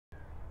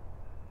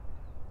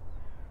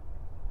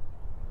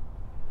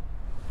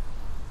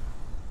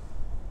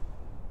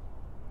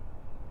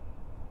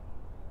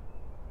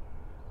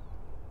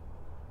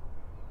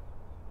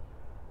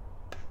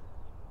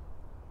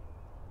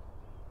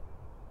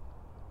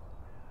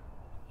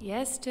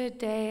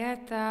Yesterday I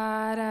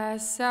thought I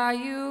saw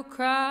you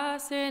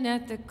crossing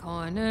at the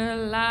corner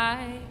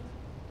light.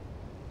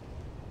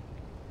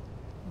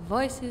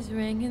 Voices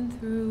ringing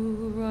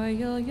through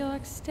Royal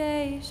York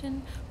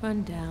Station,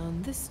 run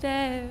down the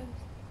stairs.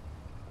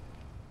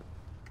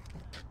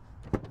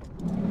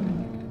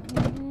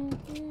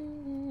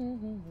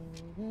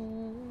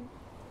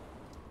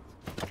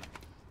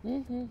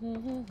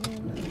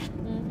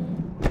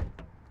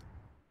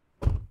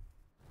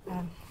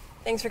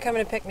 Thanks for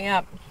coming to pick me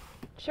up.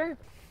 Sure.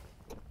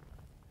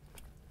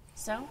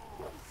 So,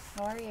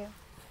 how are you?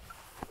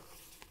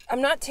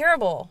 I'm not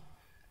terrible,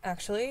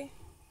 actually.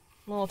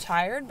 I'm a little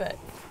tired, but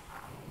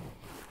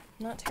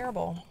not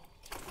terrible.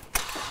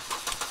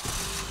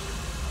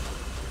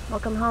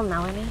 Welcome home,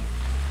 Melanie.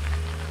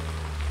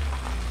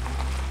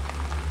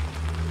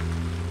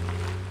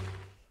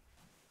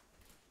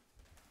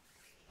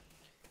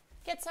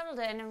 Get settled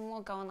in and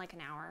we'll go in like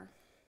an hour.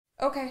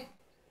 Okay.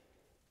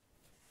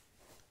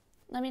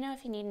 Let me know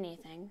if you need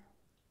anything.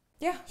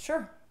 Yeah,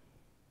 sure.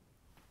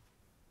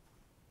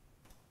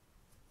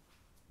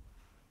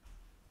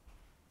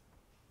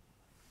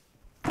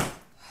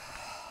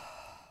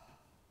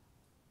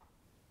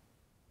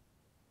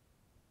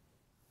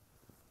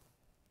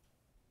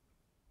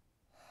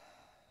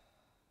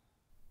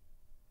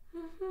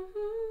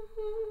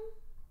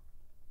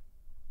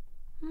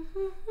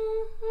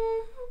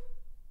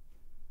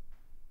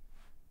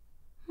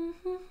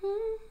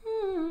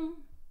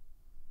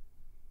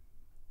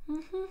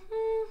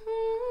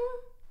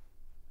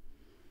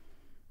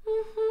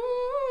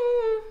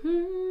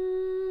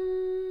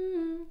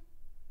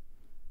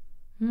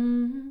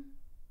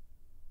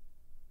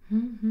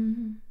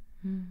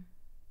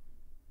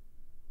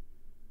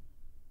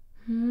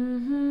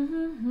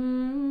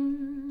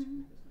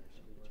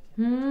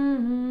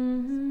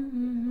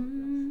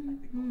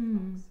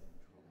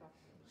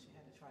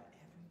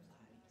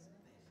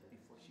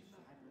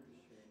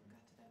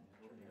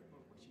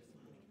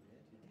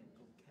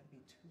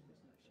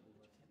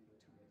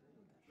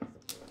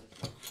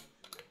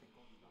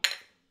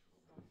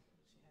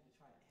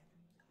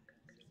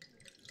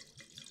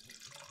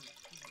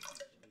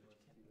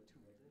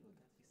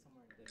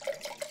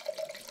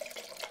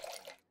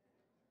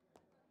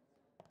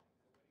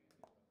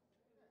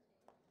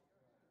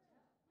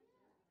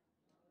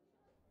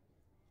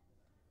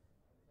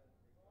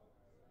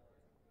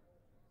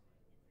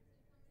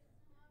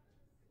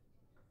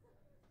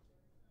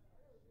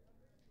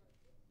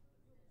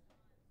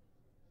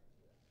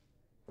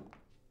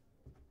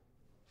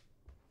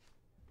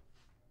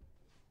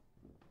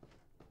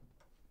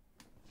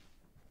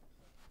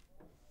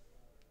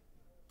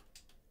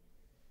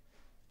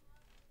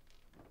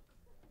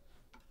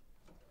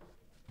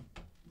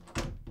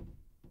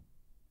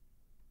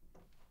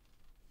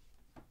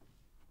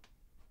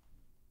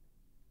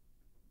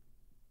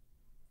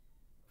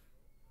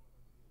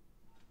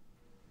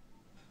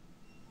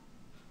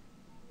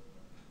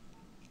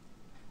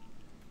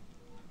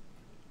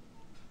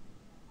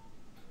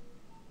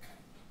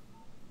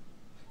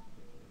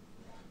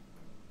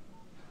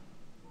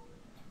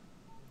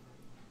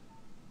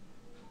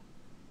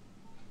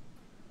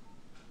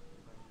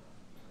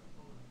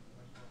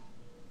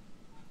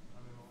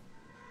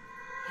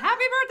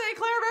 Happy birthday,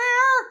 Claire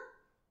Bear!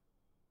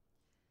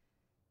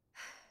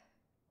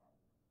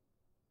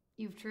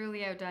 You've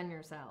truly outdone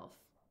yourself.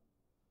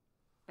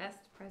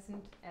 Best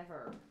present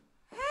ever.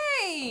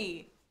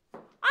 Hey! I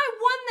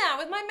won that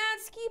with my mad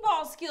skee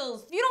ball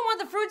skills. If you don't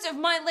want the fruits of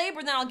my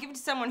labor, then I'll give it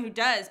to someone who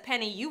does.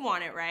 Penny, you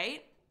want it,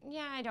 right?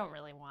 Yeah, I don't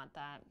really want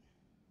that.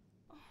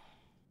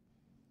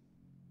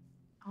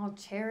 I'll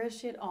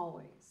cherish it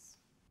always.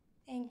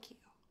 Thank you.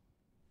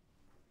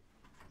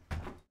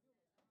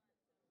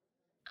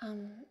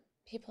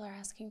 People are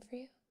asking for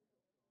you.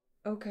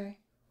 Okay.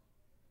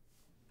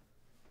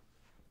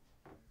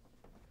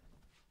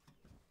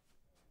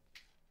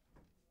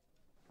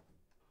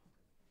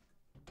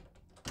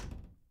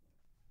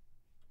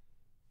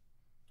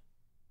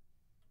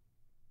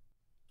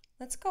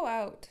 Let's go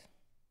out.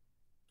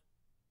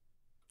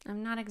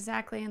 I'm not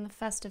exactly in the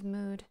festive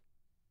mood.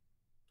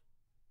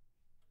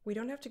 We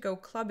don't have to go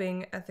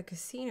clubbing at the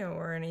casino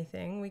or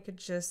anything. We could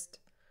just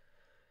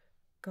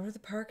go to the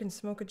park and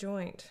smoke a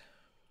joint.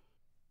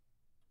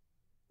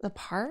 The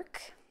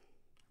park?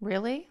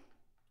 Really?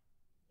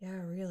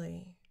 Yeah,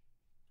 really.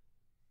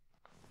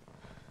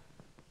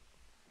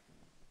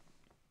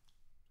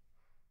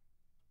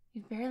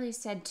 You've barely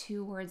said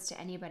 2 words to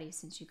anybody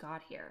since you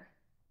got here.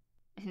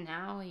 And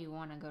now you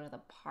want to go to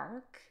the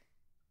park?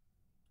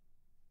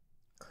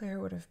 Claire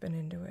would have been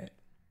into it.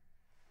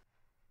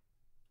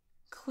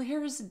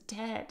 Claire's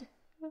dead,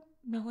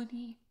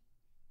 Melanie.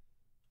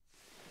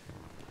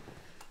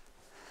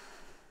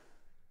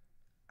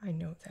 I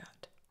know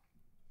that.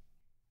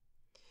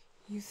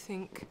 You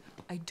think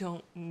I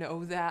don't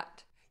know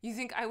that? You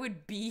think I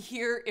would be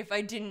here if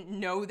I didn't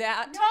know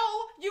that?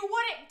 No, you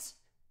wouldn't.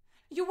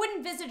 You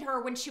wouldn't visit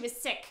her when she was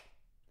sick.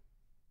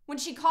 When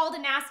she called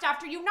and asked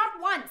after you,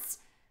 not once.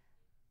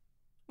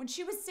 When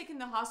she was sick in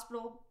the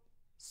hospital,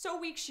 So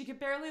weak she could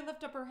barely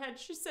lift up her head,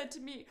 she said to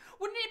me,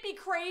 "Wouldn't it be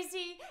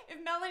crazy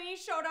if Melanie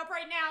showed up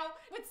right now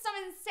with some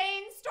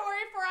insane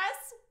story for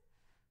us?"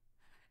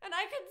 And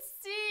I could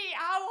see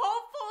how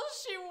hopeful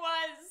she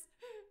was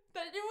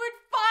that you would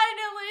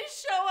finally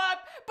show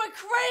up, but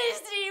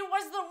crazy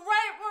was the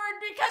right word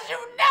because you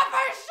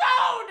never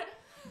showed!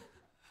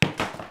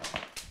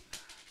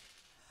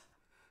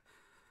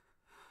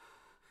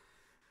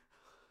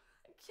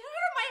 Get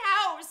out of my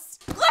house!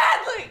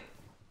 Gladly!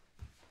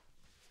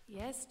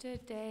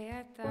 Yesterday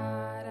I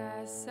thought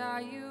I saw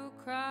you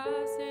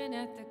crossing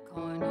at the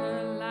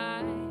corner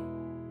light.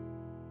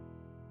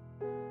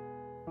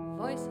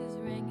 Voices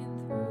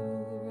ringing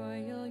through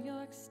Royal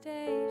York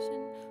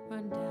Station.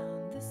 Run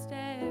down the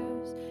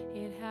stairs.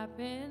 It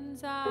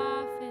happens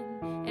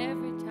often.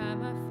 Every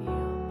time I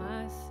feel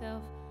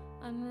myself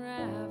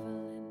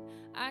unraveling,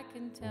 I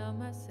can tell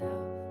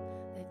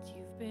myself that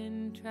you've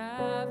been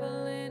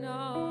traveling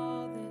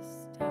all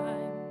this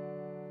time.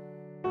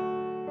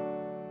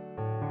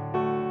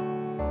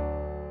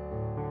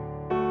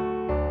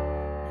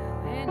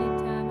 Now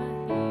anytime I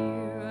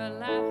hear a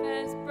laugh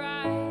as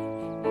bright,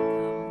 you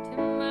come to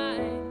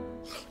mind.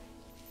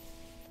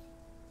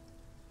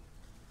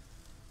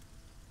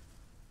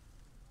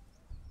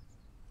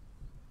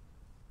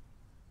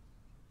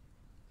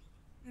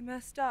 I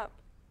messed up.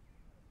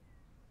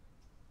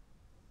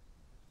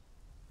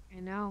 I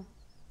know.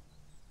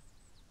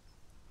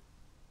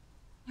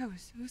 I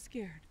was so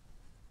scared.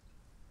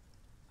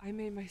 I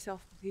made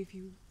myself believe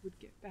you would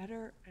get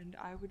better and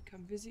I would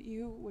come visit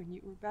you when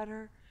you were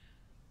better.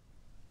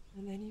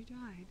 And then you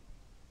died.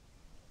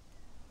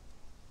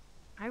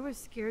 I was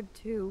scared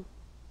too.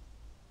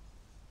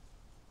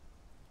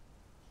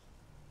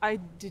 I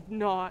did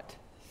not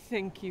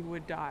think you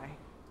would die.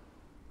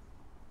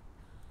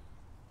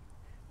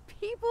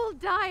 People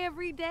die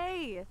every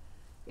day.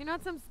 You're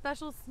not some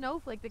special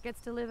snowflake that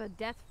gets to live a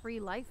death-free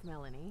life,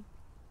 Melanie.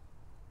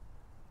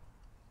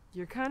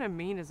 You're kind of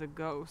mean as a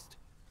ghost.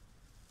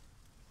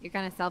 You're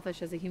kind of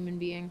selfish as a human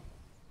being.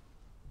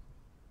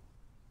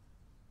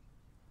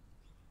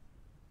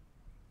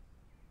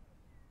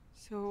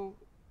 So,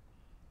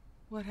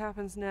 what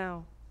happens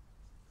now?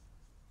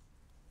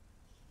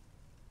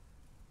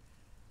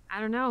 I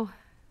don't know.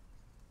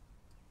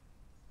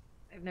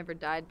 I've never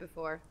died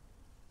before.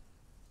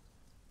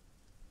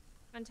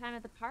 One time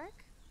at the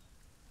park?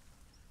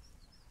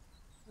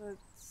 The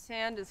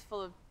sand is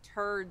full of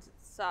turds. It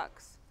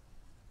sucks.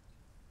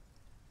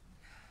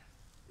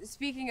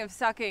 Speaking of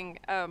sucking,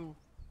 I've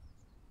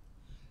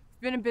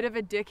been a bit of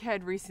a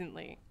dickhead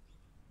recently.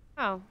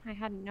 Oh, I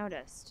hadn't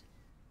noticed.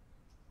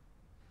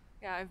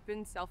 Yeah, I've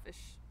been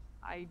selfish.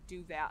 I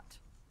do that.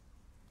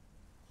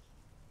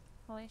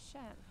 Holy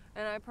shit.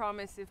 And I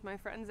promise if my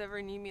friends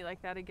ever need me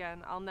like that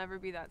again, I'll never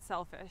be that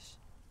selfish.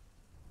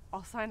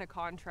 I'll sign a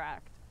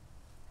contract.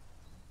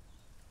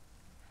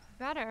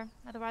 Better.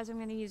 Otherwise, I'm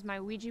going to use my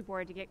Ouija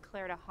board to get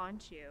Claire to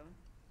haunt you.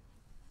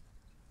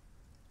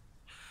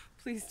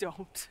 Please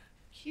don't.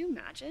 Can you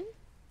imagine?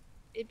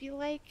 It'd be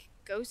like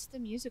Ghost the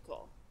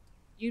musical.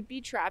 You'd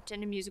be trapped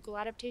in a musical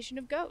adaptation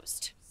of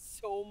Ghost.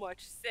 So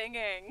much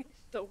singing.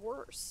 The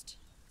worst.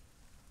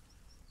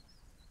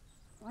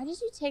 Why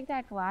did you take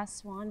that glass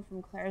swan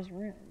from Claire's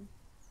room?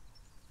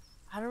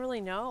 I don't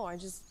really know. I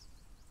just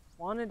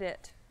wanted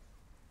it.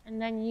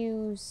 And then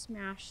you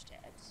smashed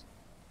it.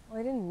 Well,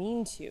 I didn't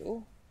mean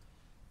to.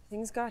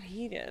 Things got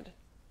heated.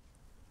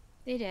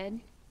 They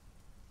did.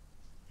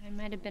 I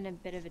might have been a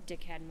bit of a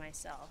dickhead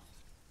myself.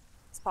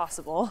 It's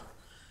possible.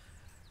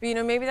 But you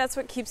know, maybe that's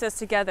what keeps us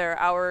together,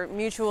 our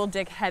mutual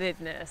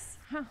dick-headedness.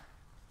 Huh.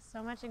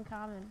 So much in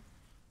common.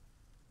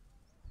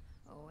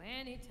 Oh,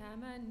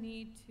 anytime I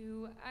need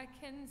to, I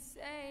can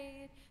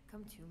say it.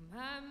 Come to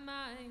my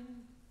mind.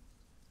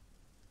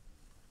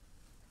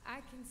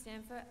 I can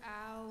stand for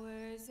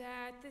hours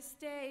at the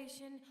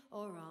station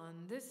or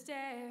on the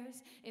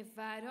stairs. If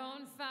I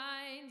don't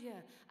find you,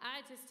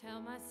 I just tell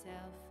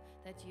myself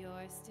that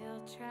you're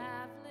still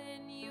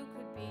traveling. You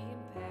could be in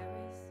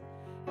Paris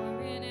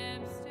or in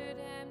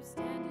Amsterdam,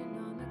 standing